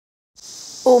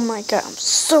Oh my god, I'm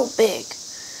so big.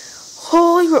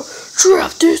 Holy bro,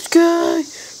 trap this guy.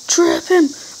 Trap him.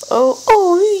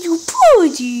 Oh, you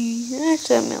buddy.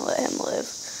 Actually, I'm gonna let him live.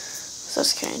 So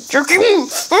that's kind of jerky.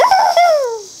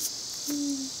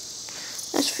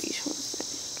 Let's feed one thing,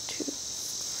 too.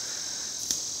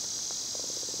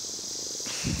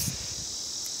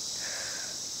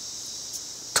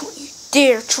 Don't you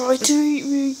dare try to eat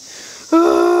me.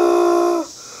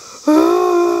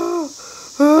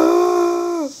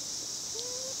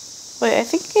 Wait, I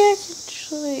think I can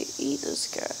actually eat this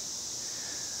guy.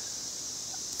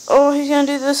 Oh, he's gonna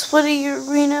do the splitty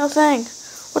arena thing.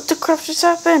 What the crap just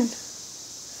happened?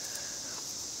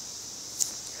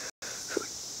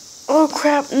 Oh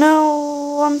crap,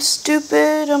 no, I'm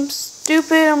stupid.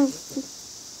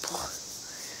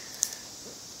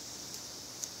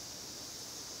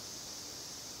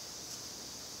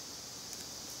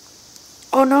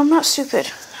 Oh no, I'm not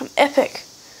stupid. I'm epic.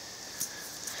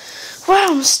 Wow,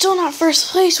 I'm still not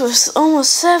first place with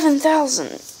almost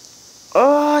 7,000.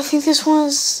 Oh, I think this one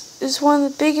is one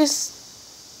of the biggest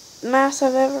maths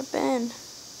I've ever been.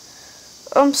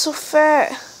 I'm so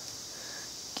fat.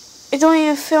 I don't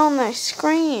even fit on my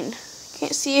screen.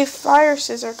 Can't see if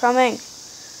viruses are coming.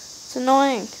 It's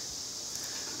annoying.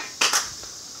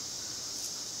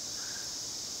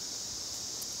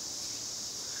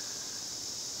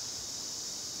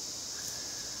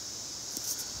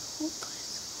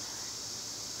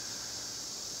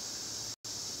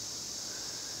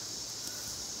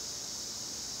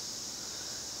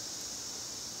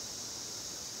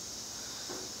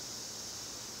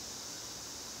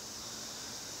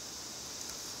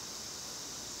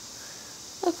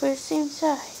 Look, we're the same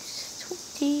size.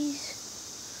 Twinkies.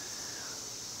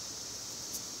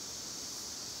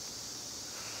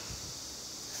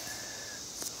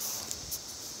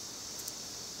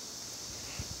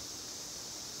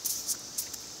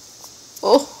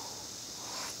 Oh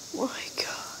my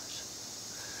god.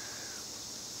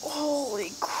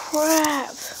 Holy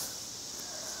crap.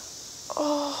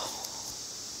 Oh.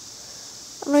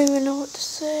 I don't even know what to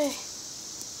say.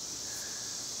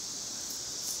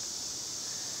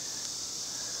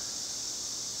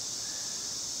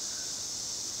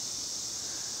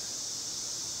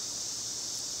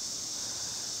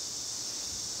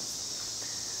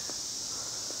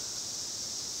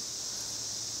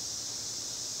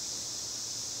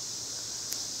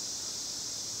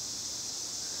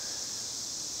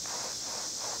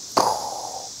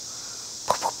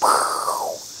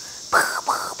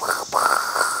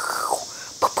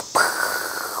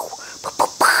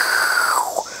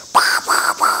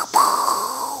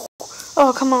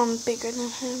 Oh, come on, bigger than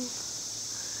him.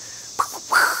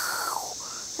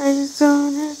 I'm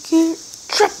gonna get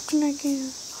trapped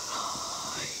again.